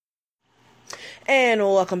And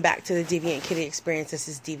welcome back to the Deviant Kitty Experience. This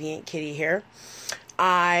is Deviant Kitty here.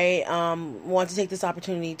 I want to take this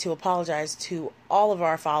opportunity to apologize to all of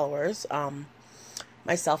our followers.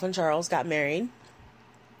 Myself and Charles got married.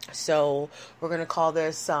 So we're going to call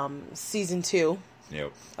this Season 2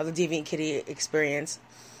 of the Deviant Kitty Experience.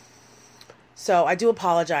 So I do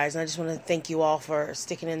apologize, and I just want to thank you all for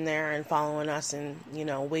sticking in there and following us and,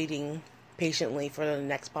 waiting patiently for the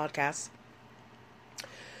next podcast.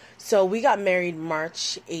 So we got married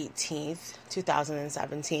March 18th,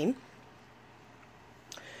 2017.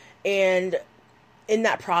 And in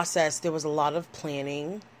that process, there was a lot of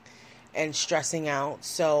planning and stressing out.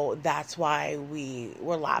 So that's why we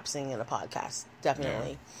were lapsing in a podcast,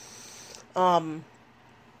 definitely. Yeah.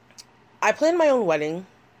 I planned my own wedding,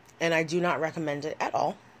 and I do not recommend it at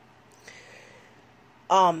all.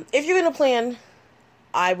 If you're going to plan,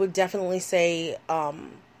 I would definitely say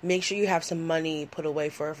make sure you have some money put away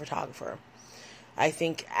for a photographer. I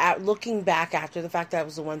think looking back after the fact, that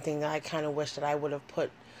was the one thing that I kind of wish that I would have put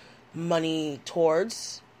money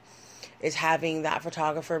towards, is having that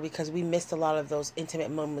photographer, because we missed a lot of those intimate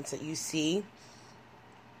moments that you see,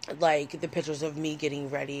 like the pictures of me getting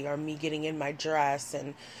ready or me getting in my dress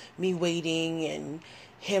and me waiting and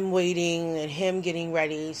him getting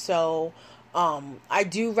ready. So I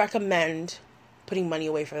do recommend putting money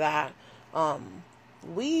away for that.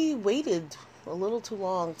 We waited a little too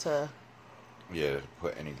long to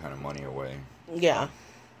put any kind of money away. Yeah.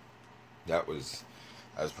 That was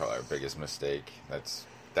probably our biggest mistake. That's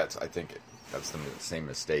I think that's the same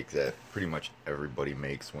mistake that pretty much everybody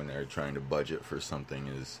makes when they're trying to budget for something,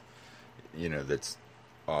 is that's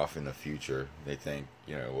off in the future. They think,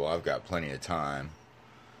 well, I've got plenty of time,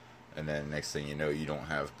 and then next thing you know, you don't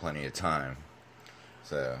have plenty of time.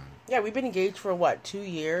 So yeah, we've been engaged for 2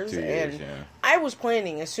 years? 2 years, and yeah. I was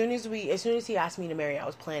planning as soon as he asked me to marry. I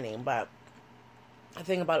was planning, but the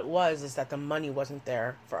thing about it is that the money wasn't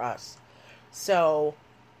there for us. So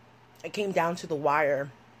it came down to the wire,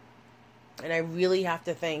 and I really have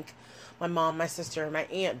to thank my mom, my sister, and my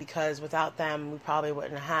aunt, because without them, we probably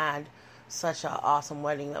wouldn't have had such an awesome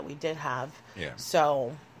wedding that we did have. Yeah.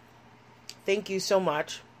 So thank you so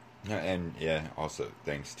much. Yeah, and also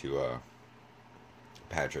thanks to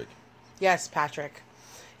Patrick. Yes, Patrick.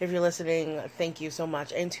 If you're listening, thank you so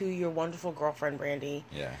much. And to your wonderful girlfriend, Brandy.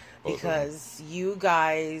 Yeah. Because you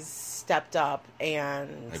guys stepped up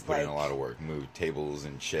and they put in a lot of work. Moved tables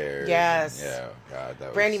and chairs. Yes. And, God,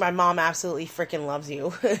 that Brandy, was... my mom absolutely freaking loves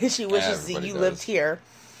you. She wishes that you lived here.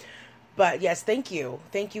 But yes, thank you.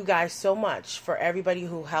 Thank you guys so much for everybody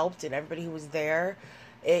who helped and everybody who was there.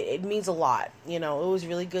 It means a lot. It was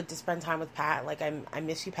really good to spend time with Pat. Like, I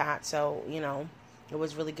miss you, Pat. So, it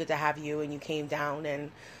was really good to have you, and you came down,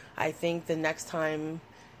 and I think the next time,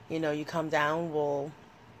 you come down, we'll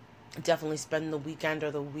definitely spend the weekend or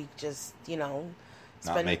the week just,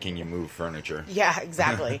 not making you move furniture. Yeah,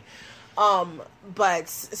 exactly. But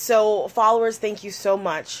so followers, thank you so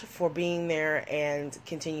much for being there and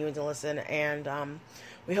continuing to listen, and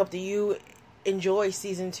we hope that you enjoy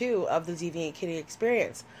Season 2 of the Deviant Kitty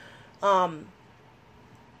Experience. In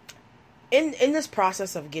this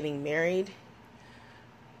process of getting married,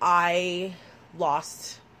 I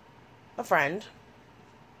lost a friend,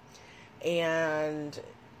 and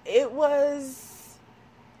it was,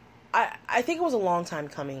 I think it was a long time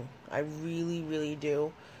coming. I really, really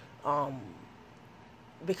do.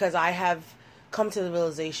 Because I have come to the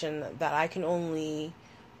realization that I can only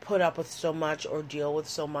put up with so much or deal with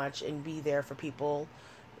so much and be there for people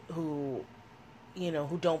who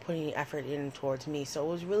don't put any effort in towards me. So it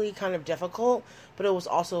was really kind of difficult, but it was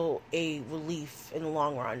also a relief in the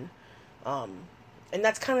long run. And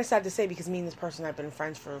that's kind of sad to say, because me and this person have been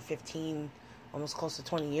friends for 15, almost close to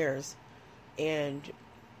 20 years. And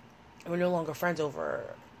we're no longer friends over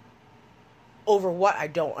what I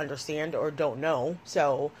don't understand or don't know.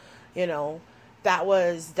 So, that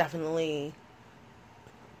was definitely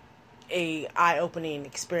a eye-opening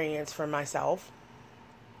experience for myself.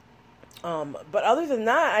 But other than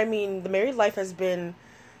that, I mean, the married life has been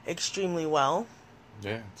extremely well.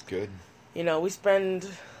 Yeah, it's good. We spend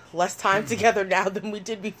less time together now than we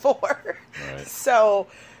did before. Right. So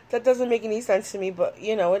that doesn't make any sense to me, but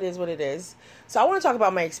it is what it is. So I want to talk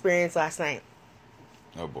about my experience last night.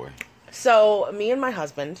 Oh boy. So me and my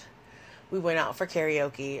husband, we went out for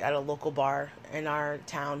karaoke at a local bar in our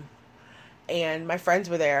town. And my friends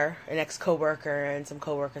were there, an ex-coworker and some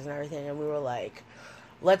coworkers and everything. And we were like,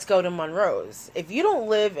 let's go to Monroe's. If you don't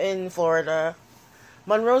live in Florida,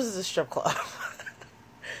 Monroe's is a strip club.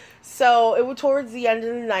 So it was towards the end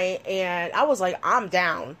of the night, and I was like, I'm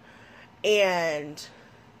down. And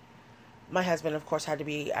my husband, of course, had to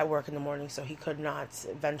be at work in the morning, so he could not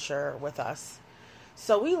venture with us.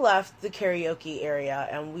 So we left the karaoke area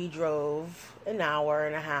and we drove an hour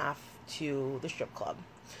and a half to the strip club.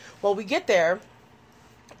 Well, we get there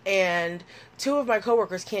and two of my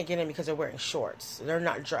coworkers can't get in because they're wearing shorts. They're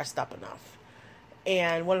not dressed up enough.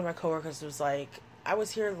 And one of my coworkers was like, I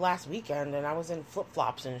was here last weekend and I was in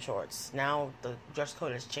flip-flops and shorts. Now the dress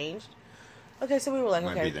code has changed. Okay, so we were like,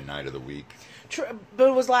 Might okay. be the night of the week. But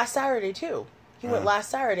it was last Saturday, too. He went last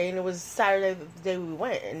Saturday, and it was Saturday the day we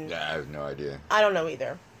went. And Yeah, I have no idea. I don't know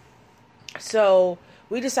either. So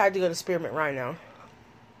we decided to go to Spearmint Rhino.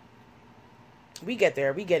 We get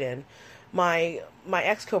there. We get in. My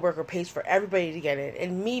ex-coworker pays for everybody to get in.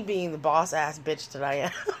 And me being the boss-ass bitch that I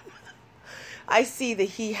am, I see that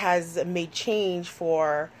he has made change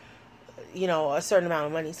for, a certain amount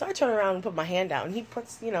of money. So I turn around and put my hand out, and he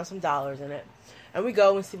puts, some dollars in it. And we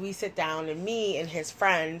go and we sit down, and me and his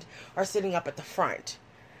friend are sitting up at the front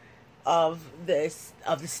of the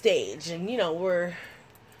stage. And, we're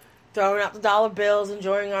throwing out the dollar bills,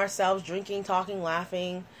 enjoying ourselves, drinking, talking,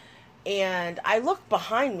 laughing. And I look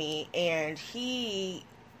behind me, and he's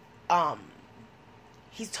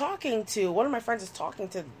talking to, one of my friends is talking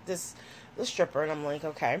to this stripper, and I'm like,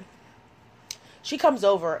 okay. She comes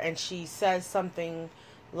over, and she says something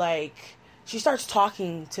like, she starts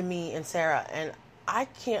talking to me and Sarah, and I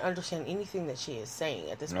can't understand anything that she is saying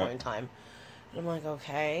at this point in time. And I'm like,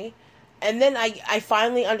 okay. And then I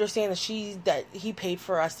finally understand that he paid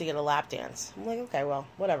for us to get a lap dance. I'm like, okay, well,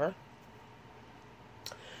 whatever.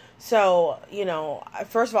 So,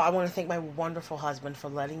 first of all, I want to thank my wonderful husband for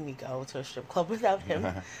letting me go to a strip club without him.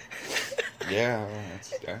 Yeah,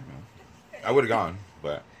 I don't know. I would have gone,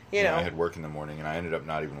 but I had work in the morning, and I ended up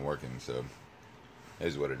not even working, so it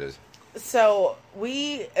is what it is. So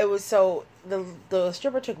the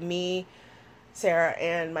stripper took me, Sarah,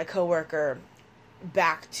 and my coworker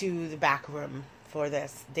back to the back room for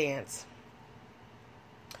this dance.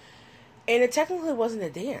 And it technically wasn't a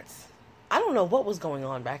dance. I don't know what was going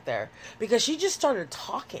on back there because she just started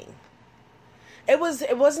talking. It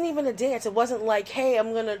wasn't even a dance. It wasn't like, hey,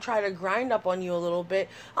 I'm going to try to grind up on you a little bit.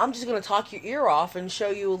 I'm just going to talk your ear off and show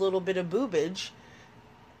you a little bit of boobage.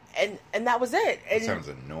 And that was it. And it sounds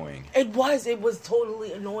annoying. It was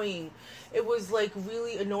totally annoying. It was like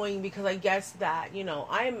really annoying because I guess that,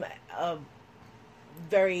 I'm a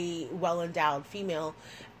very well endowed female,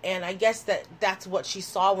 and I guess that's what she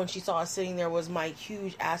saw when she saw us sitting there was my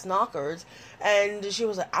huge ass knockers, and she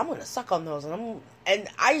was like, I'm gonna suck on those, and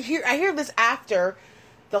I hear this after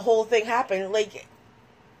the whole thing happened. Like,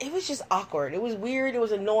 it was just awkward. It was weird. It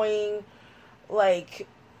was annoying. Like,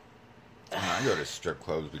 I go to strip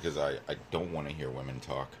clubs because I don't want to hear women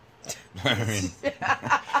talk. I mean,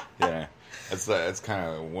 yeah, that's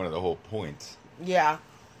kind of one of the whole points. Yeah.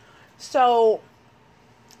 So,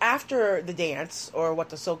 after the dance, or what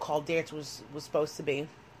the so-called dance was supposed to be,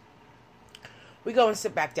 we go and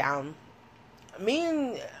sit back down. Me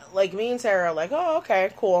and Sarah are like, oh,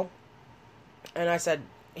 okay, cool. And I said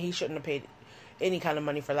he shouldn't have paid any kind of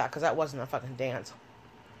money for that because that wasn't a fucking dance.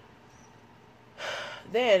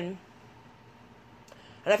 Then,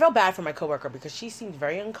 and I felt bad for my coworker because she seemed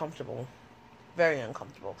very uncomfortable. Very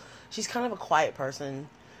uncomfortable. She's kind of a quiet person,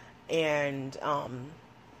 and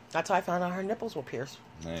that's how I found out her nipples were pierced.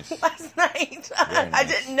 Nice. Last night. Nice. I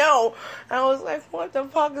didn't know. I was like, what the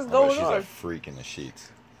fuck is going she's on? a freak in the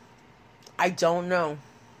sheets. I don't know.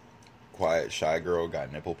 Quiet, shy girl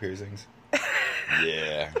got nipple piercings?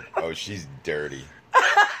 Yeah. Oh, she's dirty.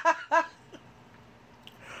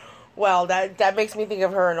 Well, that makes me think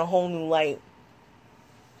of her in a whole new light.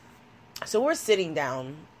 So we're sitting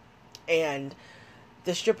down, and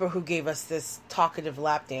the stripper who gave us this talkative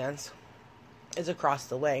lap dance is across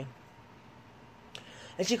the way.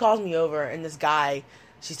 And she calls me over, and this guy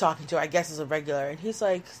she's talking to, I guess, is a regular, and he's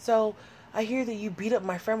like, so, I hear that you beat up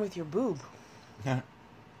my friend with your boob. And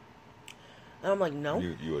I'm like, no.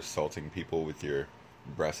 You assaulting people with your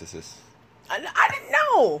breastises? I didn't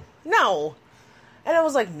know. No. And I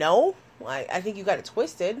was like, no. I think you got it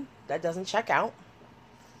twisted. That doesn't check out.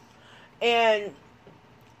 And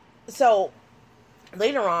so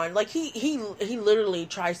later on, like, he literally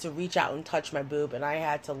tries to reach out and touch my boob, and I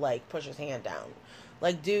had to, like, push his hand down.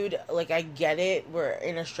 Like, dude, like, I get it. We're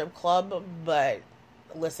in a strip club, but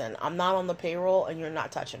listen, I'm not on the payroll, and you're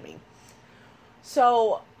not touching me.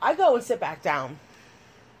 So I go and sit back down.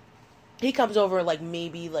 He comes over, like,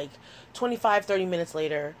 maybe, like, 25, 30 minutes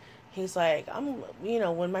later. He's like,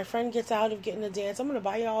 when my friend gets out of getting a dance, I'm going to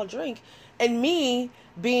buy you all a drink. And me,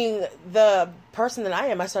 being the person that I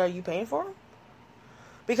am, I said, are you paying for him?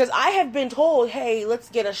 Because I have been told, hey, let's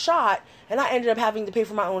get a shot, and I ended up having to pay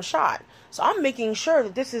for my own shot. So I'm making sure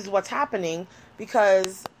that this is what's happening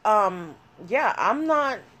because, yeah, I'm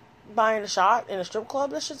not buying a shot in a strip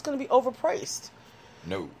club. This shit's gonna be overpriced.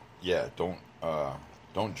 No, yeah,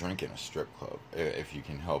 don't drink in a strip club if you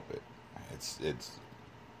can help it. It's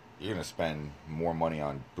you're gonna spend more money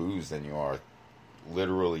on booze than you are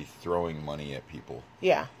literally throwing money at people.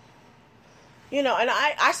 Yeah. You know, and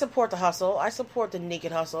I support the hustle. I support the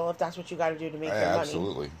naked hustle if that's what you got to do to make your money.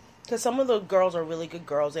 Absolutely. Because some of the girls are really good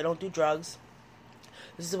girls. They don't do drugs.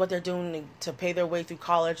 This is what they're doing to pay their way through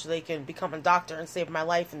college so they can become a doctor and save my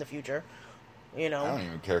life in the future. You know? I don't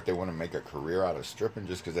even care if they want to make a career out of stripping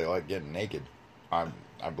just because they like getting naked. I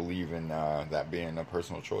believe in that being a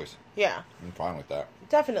personal choice. Yeah. I'm fine with that.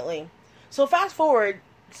 Definitely. So fast forward.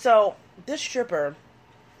 So this stripper,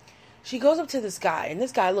 she goes up to this guy, and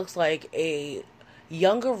this guy looks like a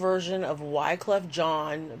younger version of Wyclef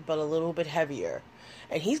Jean, but a little bit heavier.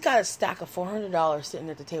 And he's got a stack of $400 sitting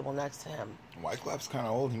at the table next to him. Wyclef's kind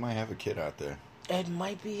of old. He might have a kid out there. It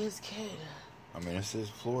might be his kid. I mean, this is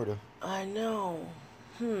Florida. I know.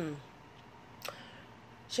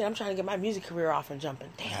 Shit, I'm trying to get my music career off and jumping.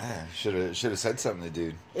 Damn. Yeah, should have said something to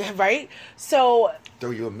dude. Yeah, right? So...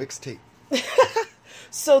 Throw you a mixtape.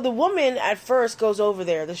 So the woman at first goes over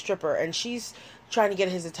there, the stripper, and she's trying to get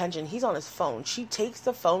his attention. He's on his phone. She takes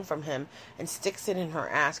the phone from him and sticks it in her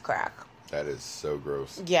ass crack. That is so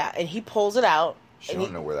gross. Yeah, and he pulls it out. She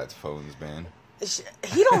don't know where that phone's been.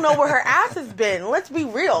 He don't know where her ass has been. Let's be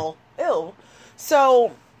real. Ew.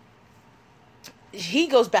 So he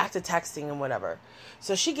goes back to texting and whatever.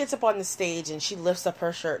 So she gets up on the stage and she lifts up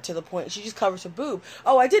her shirt to the point she just covers her boob.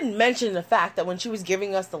 Oh, I didn't mention the fact that when she was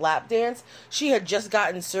giving us the lap dance, she had just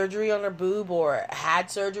gotten surgery on her boob or had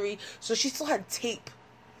surgery, so she still had tape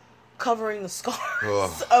covering the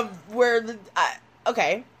scars of where the.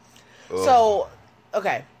 Okay, so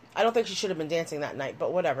okay, I don't think she should have been dancing that night,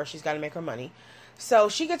 but whatever. She's got to make her money. So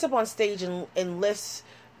she gets up on stage and lifts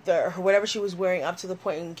whatever she was wearing up to the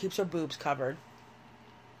point and keeps her boobs covered.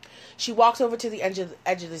 She walks over to the edge of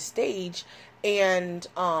the stage and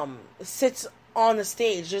sits on the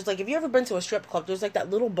stage. There's like, if you ever been to a strip club, there's like that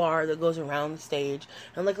little bar that goes around the stage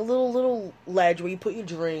and like a little ledge where you put your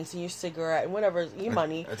drinks and your cigarette and whatever, your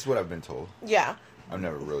money. That's what I've been told. Yeah. I've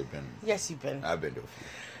never really been. Yes, you've been. I've been to a few.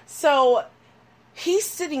 So he's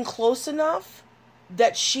sitting close enough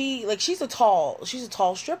that she's a tall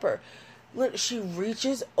stripper. She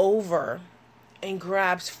reaches over and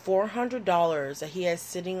grabs $400 that he has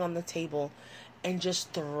sitting on the table and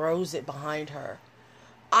just throws it behind her.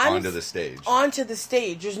 Onto the stage. Onto the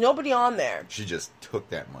stage. There's nobody on there. She just took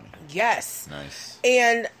that money. Yes. Nice.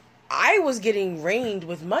 And I was getting rained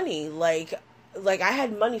with money. Like I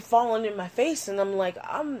had money falling in my face, and I'm like,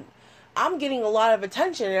 I'm getting a lot of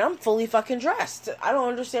attention, and I'm fully fucking dressed. I don't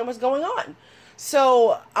understand what's going on.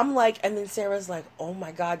 So I'm like, and then Sarah's like, oh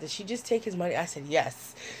my God, did she just take his money? I said,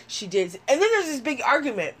 yes, she did. And then there's this big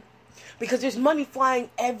argument because there's money flying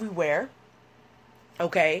everywhere.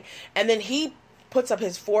 Okay. And then he puts up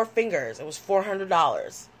his 4 fingers. It was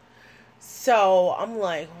 $400. So I'm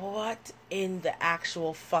like, what in the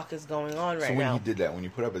actual fuck is going on right now? So when he did that, when you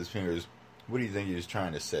put up his fingers, what do you think he was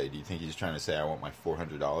trying to say? Do you think he was trying to say, I want my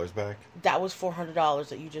 $400 back? That was $400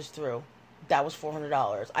 that you just threw. That was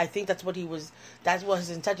 $400. I think that's what his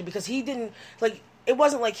intention, because he didn't, like, it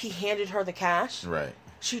wasn't like he handed her the cash. Right.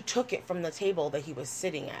 She took it from the table that he was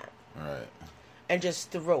sitting at. Right. And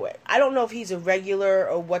just threw it. I don't know if he's a regular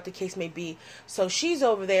or what the case may be. So she's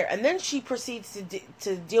over there, and then she proceeds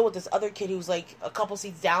to deal with this other kid who's like a couple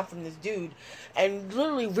seats down from this dude, and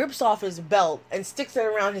literally rips off his belt and sticks it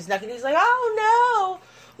around his neck, and he's like, oh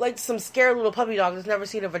no! Like some scared little puppy dog that's never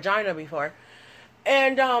seen a vagina before.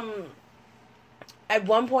 And, at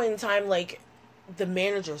one point in time, like, the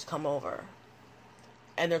managers come over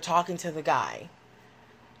and they're talking to the guy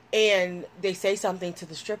and they say something to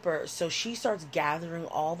the stripper. So she starts gathering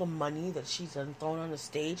all the money that she's thrown on the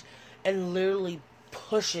stage and literally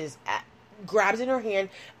grabs it in her hand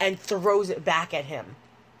and throws it back at him.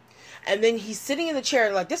 And then he's sitting in the chair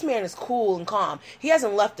and like, this man is cool and calm. He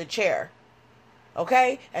hasn't left the chair.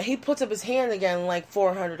 Okay? And he puts up his hand again, like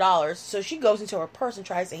 $400. So she goes into her purse and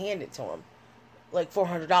tries to hand it to him. Like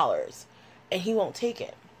 $400, and he won't take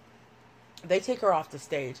it. They take her off the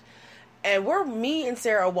stage, and me and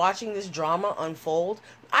Sarah watching this drama unfold.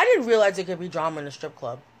 I didn't realize there could be drama in a strip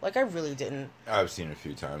club. Like, I really didn't. I've seen it a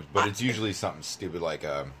few times, but it's usually something stupid like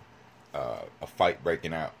a fight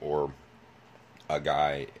breaking out or a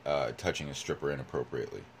guy touching a stripper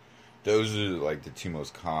inappropriately. Those are like the 2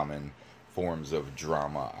 most common forms of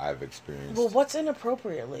drama I've experienced. Well, what's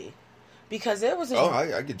inappropriately? Because there was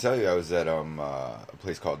I could tell you I was at a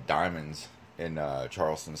place called Diamonds in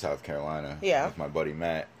Charleston, South Carolina. Yeah. With my buddy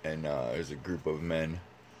Matt, and there's a group of men,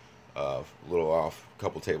 a little off, a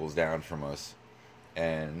couple tables down from us,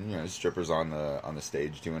 and you know, strippers on the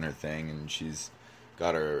stage doing her thing, and she's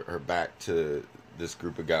got her back to this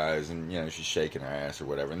group of guys, and you know, she's shaking her ass or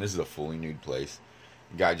whatever. And this is a fully nude place.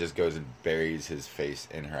 The guy just goes and buries his face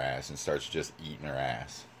in her ass and starts just eating her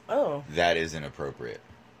ass. Oh. That is inappropriate.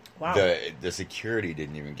 Wow. The security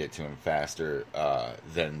didn't even get to him faster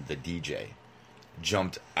than the DJ.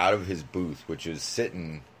 Jumped out of his booth, which was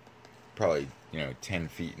sitting probably, 10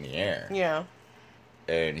 feet in the air. Yeah.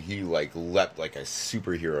 And he, leapt like a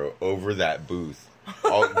superhero over that booth.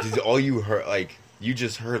 All you heard, you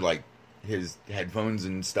just heard, his headphones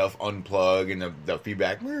and stuff unplug and the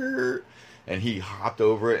feedback. And he hopped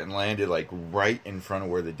over it and landed, right in front of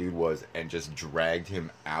where the dude was and just dragged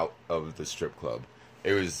him out of the strip club.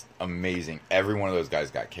 It was amazing. Every one of those guys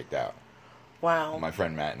got kicked out. Wow. My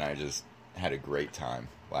friend Matt and I just had a great time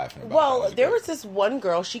laughing about it. Well, there was this one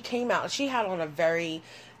girl, she came out, she had on a very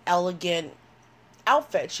elegant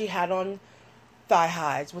outfit. She had on thigh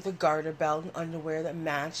highs with a garter belt and underwear that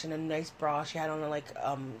matched and a nice bra. She had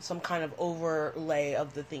on some kind of overlay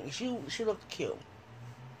of the thing. She looked cute.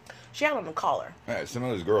 She had on a collar. Yeah, some of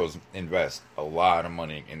those girls invest a lot of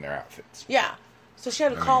money in their outfits. Yeah. So she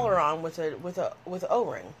had a collar on with a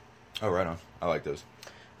O-ring. Oh, right on. I like those.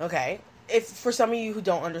 Okay. If for some of you who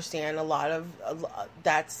don't understand,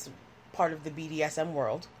 that's part of the BDSM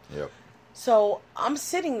world. Yep. So I'm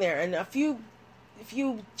sitting there, and a few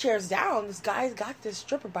chairs down, this guy's got this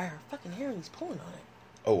stripper by her fucking hair, and he's pulling on it.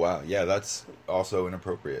 Oh, wow. Yeah, that's also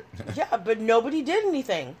inappropriate. Yeah, but nobody did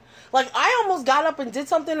anything. I almost got up and did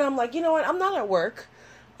something, and I'm like, you know what? I'm not at work.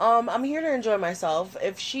 I'm here to enjoy myself.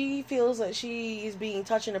 If she feels that she is being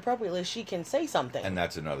touched inappropriately, she can say something. And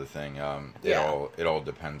that's another thing. It all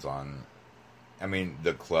depends on... I mean,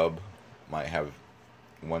 the club might have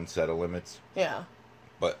one set of limits. Yeah.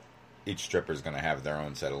 But each stripper's going to have their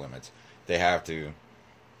own set of limits. They have to...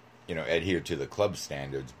 adhere to the club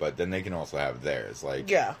standards, but then they can also have theirs.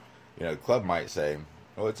 The club might say,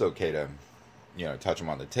 "Oh, it's okay to, touch them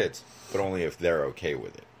on the tits, but only if they're okay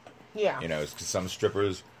with it." Yeah. Because some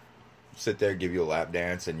strippers sit there, give you a lap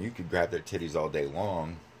dance, and you could grab their titties all day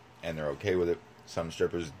long, and they're okay with it. Some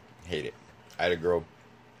strippers hate it. I had a girl,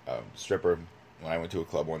 stripper, when I went to a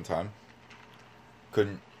club one time,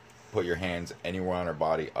 couldn't put your hands anywhere on her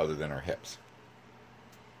body other than her hips.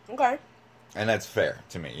 Okay. And that's fair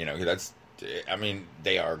to me,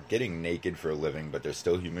 they are getting naked for a living, but they're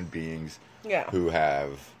still human beings who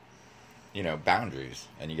have, boundaries.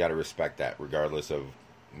 And you got to respect that regardless of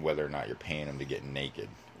whether or not you're paying them to get naked.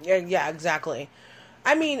 Yeah, exactly.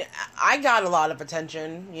 I mean, I got a lot of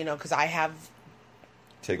attention, because I have...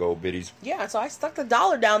 Take old biddies. Yeah, so I stuck the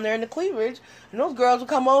 $1 down there in the cleavage, and those girls would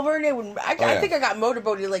come over, and they would... I think I got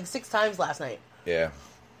motorboated 6 times last night. Yeah.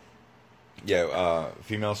 Yeah,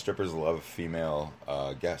 female strippers love female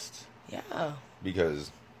guests. Yeah.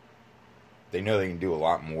 Because they know they can do a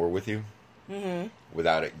lot more with you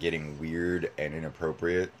without it getting weird and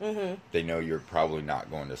inappropriate. Mm-hmm. They know you're probably not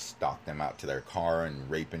going to stalk them out to their car and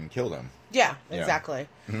rape and kill them. Yeah, exactly.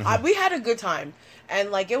 We had a good time. And,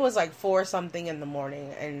 it was 4 something in the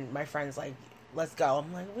morning, and my friend's like, let's go.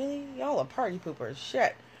 I'm like, really? Y'all are party poopers.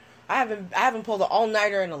 Shit. I haven't pulled an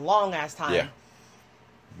all-nighter in a long-ass time. Yeah.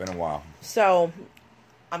 Been a while. So,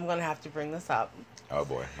 I'm gonna have to bring this up. Oh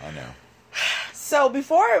boy, I know. So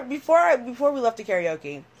before we left the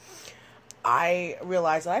karaoke, I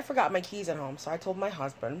realized that I forgot my keys at home. So I told my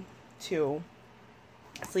husband to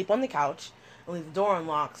sleep on the couch and leave the door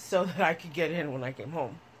unlocked so that I could get in when I came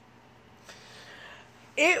home.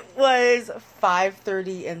 It was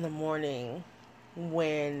 5:30 in the morning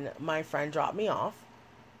when my friend dropped me off.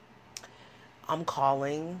 I'm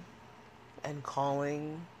calling and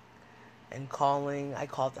calling and calling. I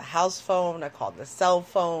called the house phone. I called the cell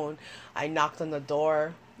phone. I knocked on the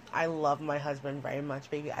door. I love my husband very much,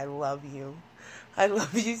 baby. I love you. I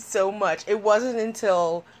love you so much. It wasn't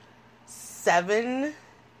until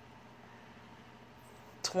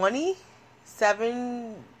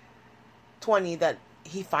 7:20 that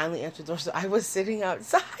he finally answered the door. So I was sitting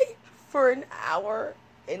outside for an hour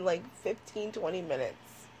in 15-20 minutes.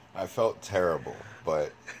 I felt terrible,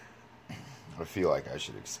 but I feel like I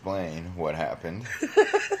should explain what happened.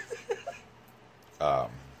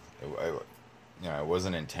 It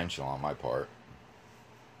wasn't intentional on my part.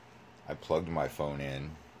 I plugged my phone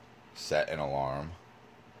in, set an alarm,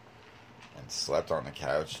 and slept on the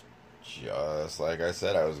couch just like I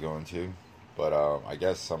said I was going to. But I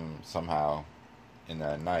guess somehow in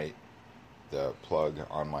that night, the plug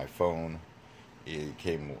on my phone, it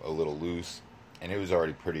came a little loose, and it was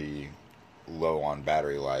already pretty low on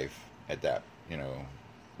battery life at that,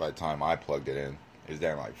 by the time I plugged it in, it was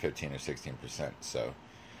down like 15 or 16%. So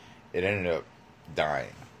it ended up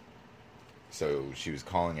dying. So she was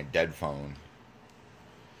calling a dead phone.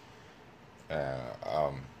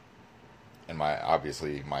 And my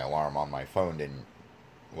alarm on my phone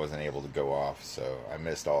wasn't able to go off, so I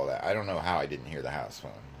missed all that. I don't know how I didn't hear the house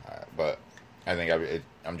phone, but I think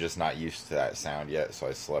I'm just not used to that sound yet, so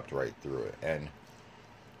I slept right through it. And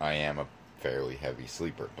I am a fairly heavy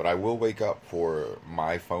sleeper, but I will wake up for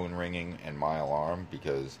my phone ringing and my alarm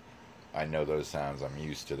because I know those sounds. I'm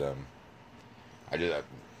used to them.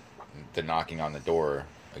 The knocking on the door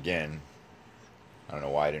again. I don't know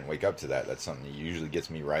why I didn't wake up to that. That's something that usually gets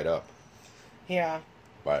me right up. Yeah.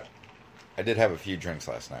 But I did have a few drinks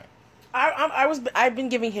last night. I've been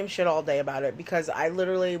giving him shit all day about it because I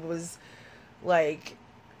literally was like,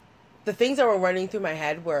 the things that were running through my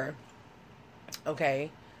head were, okay,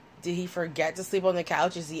 did he forget to sleep on the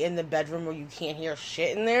couch? Is he in the bedroom where you can't hear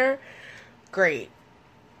shit in there? Great.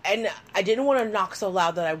 And I didn't want to knock so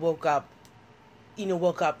loud that I woke up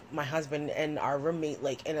my husband and our roommate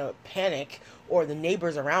like in a panic, or the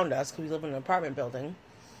neighbors around us, because we live in an apartment building.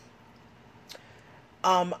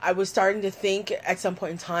 I was starting to think at some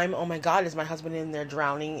point in time, oh my God, is my husband in there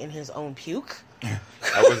drowning in his own puke?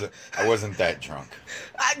 I wasn't that drunk.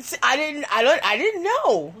 I didn't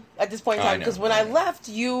know at this point in time, because when I left,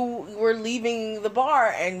 you were leaving the bar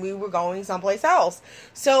and we were going someplace else.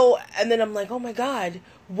 So, and then I'm like, oh my God,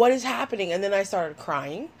 what is happening? And then I started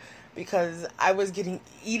crying because I was getting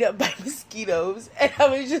eaten up by mosquitoes, and I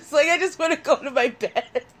was just like, I just want to go to my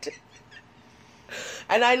bed.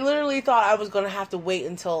 And I literally thought I was going to have to wait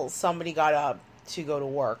until somebody got up to go to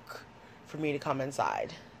work for me to come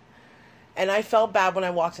inside. And I felt bad when I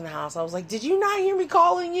walked in the house. I was like, did you not hear me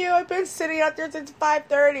calling you? I've been sitting out there since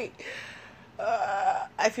 5:30.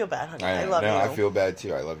 I feel bad, honey. I love you. I feel bad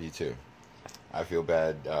too. I love you too. I feel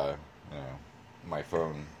bad. My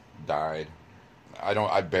phone died.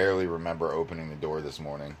 I barely remember opening the door this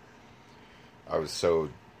morning. I was so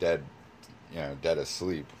dead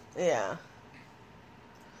asleep. Yeah.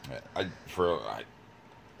 For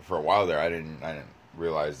a while there, I didn't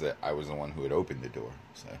realize that I was the one who had opened the door.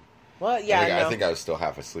 So, well, yeah, I think I was still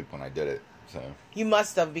half asleep when I did it. So you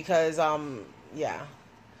must have, because our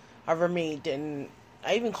roommate didn't.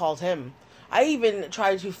 I even called him. I even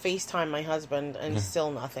tried to FaceTime my husband, and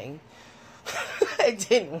still nothing. It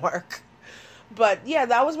didn't work. But yeah,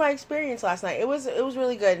 that was my experience last night. It was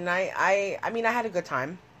really good, and I mean, I had a good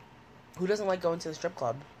time. Who doesn't like going to the strip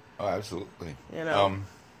club? Oh, absolutely.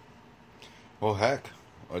 Well, heck,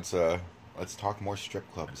 let's talk more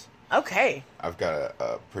strip clubs. Okay. I've got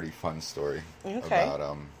a pretty fun story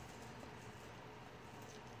about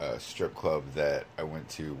a strip club that I went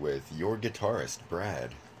to with your guitarist,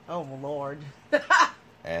 Brad. Oh, Lord.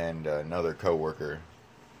 And another coworker.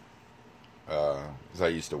 Because I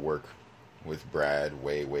used to work with Brad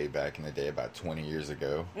way back in the day, about 20 years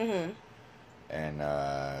ago. Mm-hmm. And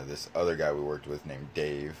this other guy we worked with named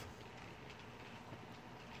Dave.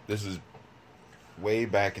 This is way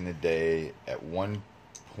back in the day. At one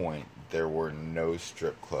point, there were no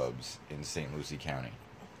strip clubs in St. Lucie County.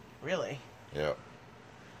 Really? Yep.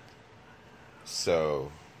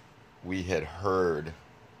 So, we had heard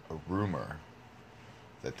a rumor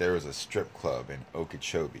that there was a strip club in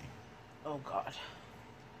Okeechobee. Oh, God.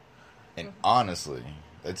 And honestly,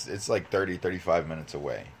 it's like 35 minutes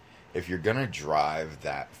away. If you're going to drive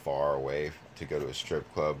that far away to go to a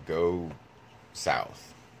strip club, go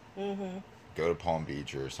south. Mm-hmm. Go to Palm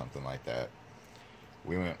Beach or something like that.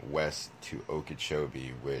 We went west to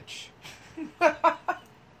Okeechobee, which,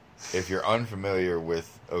 if you're unfamiliar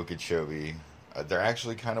with Okeechobee, they're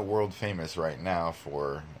actually kind of world famous right now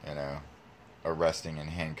for, arresting and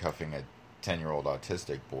handcuffing a 10-year-old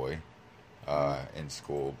autistic boy in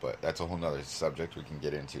school. But that's a whole nother subject we can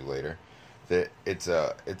get into later. It's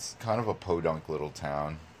kind of a podunk little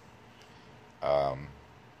town.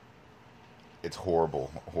 It's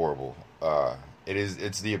horrible.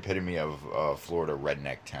 It's the epitome of Florida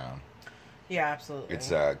redneck town. Yeah, absolutely.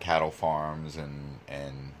 It's cattle farms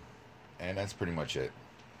and that's pretty much it.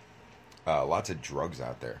 Lots of drugs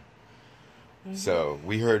out there. Mm-hmm. So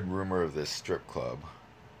we heard rumor of this strip club,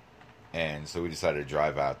 and so we decided to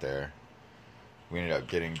drive out there. We ended up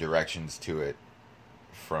getting directions to it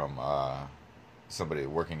from somebody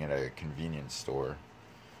working at a convenience store,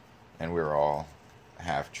 and we were all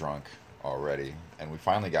half drunk already, and we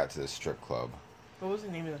finally got to the strip club. What was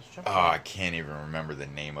the name of the strip club? Oh, I can't even remember the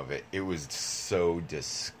name of it. It was so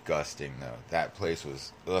disgusting, though. That place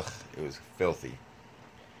was, it was filthy.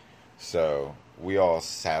 So we all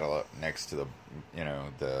saddle up next to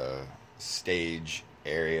the stage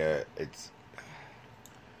area. It's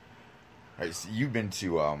alright, so you've been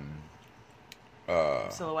to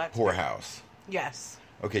Silhouette. Whorehouse. Yes.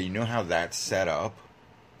 Okay, you know how that's set up?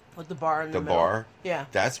 With the bar in the The middle. bar? Yeah.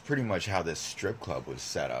 That's pretty much how this strip club was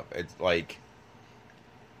set up. It's like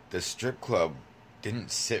the strip club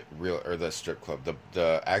didn't sit real, or the strip club,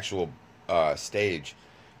 the actual stage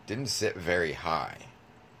didn't sit very high.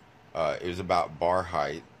 It was about bar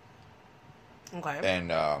height, Okay.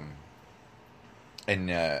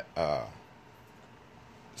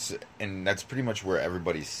 and that's pretty much where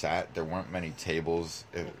everybody sat. There weren't many tables,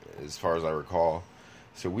 as far as I recall.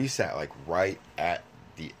 So we sat like right at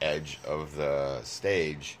the edge of the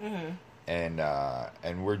stage, Mm-hmm.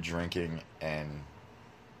 and we're drinking, and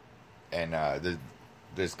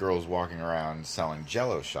this girl's walking around selling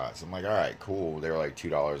Jello shots. I'm like, all right, cool. They were like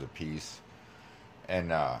 $2 a piece, and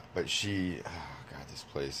but she, oh god, this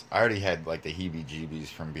place. I already had like the heebie-jeebies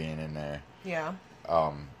from being in there. Yeah.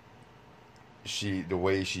 The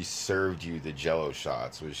way she served you the Jello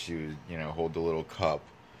shots was she would, hold the little cup,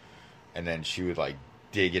 and then she would like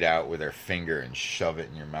dig it out with her finger and shove it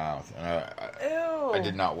in your mouth. And Ew. I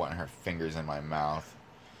did not want her fingers in my mouth.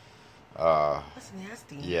 That's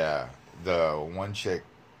nasty. Yeah, the one chick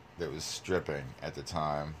that was stripping at the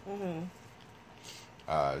time Mm-hmm.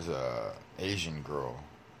 was a Asian girl,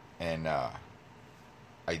 and I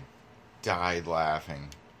died laughing.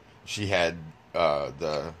 She had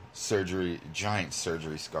the giant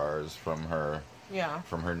surgery scars from her Yeah.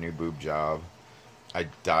 new boob job. I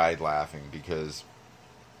died laughing because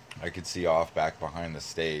I could see off back behind the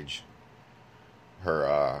stage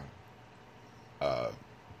her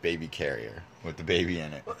baby carrier with the baby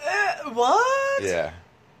in it. What? Yeah.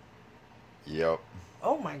 Yep.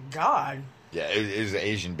 Oh my god. Yeah, it was an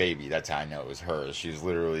Asian baby. That's how I know it was her. She was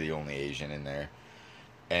literally the only Asian in there.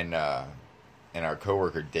 And our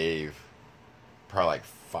coworker Dave, probably like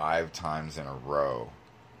 5 times in a row,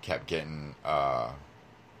 kept getting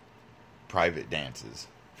private dances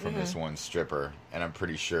from this one stripper. And I'm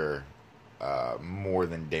pretty sure more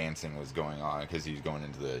than dancing was going on because he was going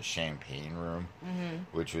into the champagne room,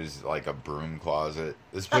 which was like a broom closet.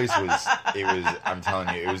 This place was, I'm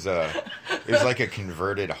telling you, it was like a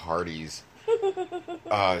converted Hardee's.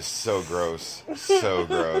 So gross. So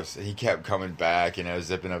gross. He kept coming back,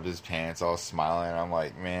 zipping up his pants, all smiling. And I'm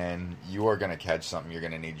like, man, you are going to catch something you're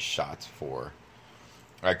going to need shots for.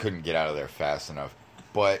 I couldn't get out of there fast enough.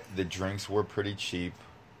 But the drinks were pretty cheap.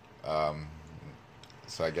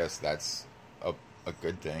 So I guess that's a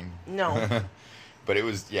good thing. No. But it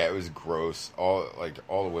was gross. All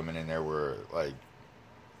the women in there were like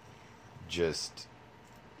just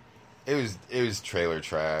it was trailer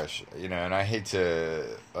trash, and I hate to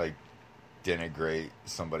like denigrate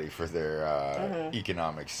somebody for their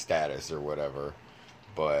economic status or whatever,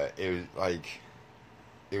 but it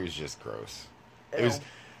was just gross. Ew.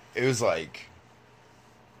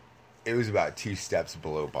 It was about 2 steps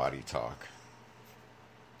below body talk.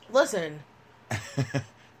 Listen.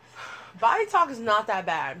 Body talk is not that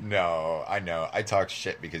bad. No, I know. I talk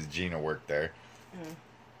shit because Gina worked there.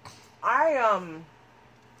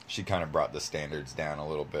 She kind of brought the standards down a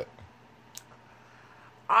little bit.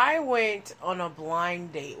 I went on a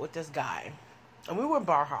blind date with this guy, and we were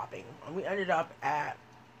bar hopping, and we ended up at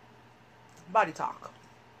Body Talk,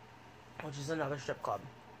 which is another strip club.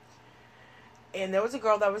 And there was a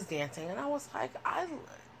girl that was dancing, and I was like,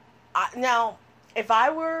 now, if I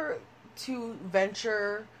were to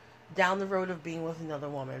venture down the road of being with another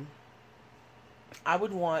woman, I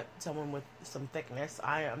would want someone with some thickness.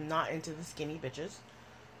 I am not into the skinny bitches.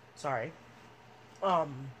 Sorry.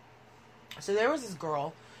 So there was this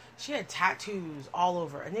girl. She had tattoos all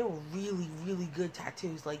over, and they were really, really good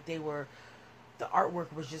tattoos. Like, the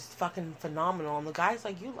artwork was just fucking phenomenal. And the guy's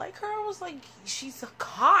like, "You like her?" I was like, "She's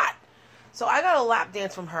hot." So I got a lap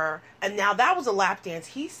dance from her, and now that was a lap dance.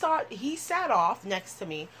 He sat off next to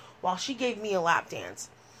me while she gave me a lap dance,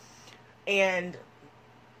 and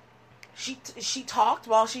she talked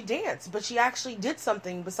while she danced, but she actually did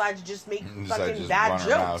something besides just make fucking bad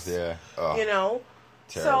jokes. Yeah. Oh, Terrible.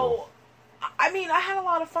 So, I mean, I had a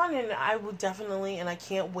lot of fun, and I would definitely, and I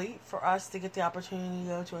can't wait for us to get the opportunity to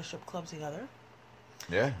go to a strip club together.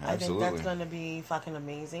 Yeah, absolutely. I think that's going to be fucking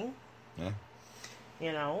amazing. Yeah.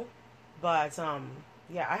 But,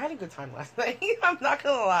 yeah, I had a good time last night. I'm not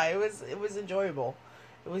going to lie. It was enjoyable.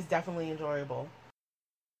 It was definitely enjoyable.